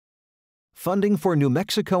Funding for New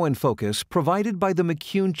Mexico in Focus provided by the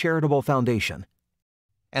McCune Charitable Foundation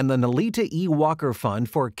and the Nalita E. Walker Fund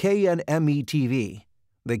for KNME-TV,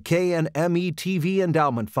 the KNME-TV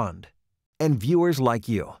Endowment Fund, and viewers like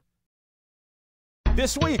you.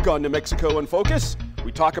 This week on New Mexico in Focus,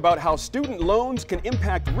 we talk about how student loans can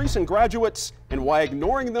impact recent graduates and why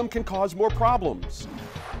ignoring them can cause more problems.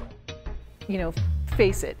 You know,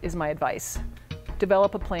 face it is my advice.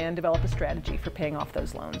 Develop a plan, develop a strategy for paying off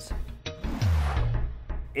those loans.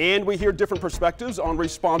 And we hear different perspectives on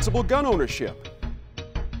responsible gun ownership.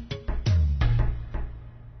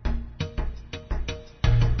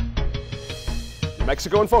 New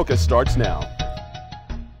Mexico in Focus starts now.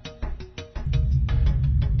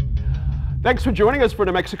 Thanks for joining us for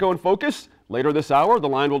New Mexico in Focus. Later this hour, The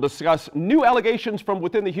Line will discuss new allegations from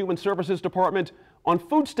within the Human Services Department on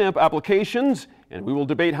food stamp applications, and we will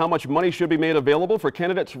debate how much money should be made available for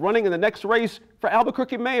candidates running in the next race for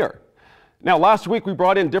Albuquerque mayor. Now, last week we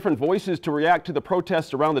brought in different voices to react to the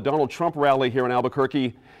protests around the Donald Trump rally here in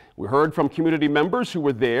Albuquerque. We heard from community members who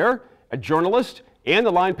were there, a journalist, and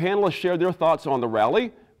the Line panelists shared their thoughts on the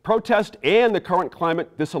rally, protest, and the current climate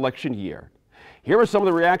this election year. Here are some of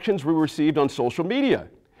the reactions we received on social media.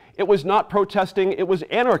 It was not protesting, it was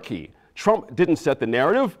anarchy. Trump didn't set the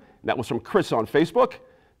narrative. That was from Chris on Facebook.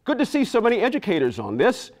 Good to see so many educators on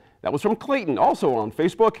this. That was from Clayton, also on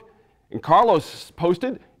Facebook. And Carlos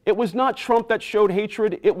posted, it was not Trump that showed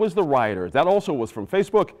hatred, it was the rioters. That also was from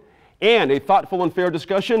Facebook. And a thoughtful and fair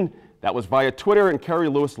discussion, that was via Twitter, and Carrie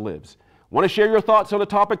Lewis lives. Want to share your thoughts on the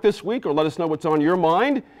topic this week or let us know what's on your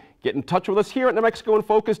mind? Get in touch with us here at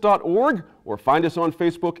NewMexicoInFocus.org or find us on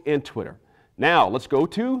Facebook and Twitter. Now, let's go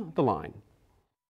to The Line.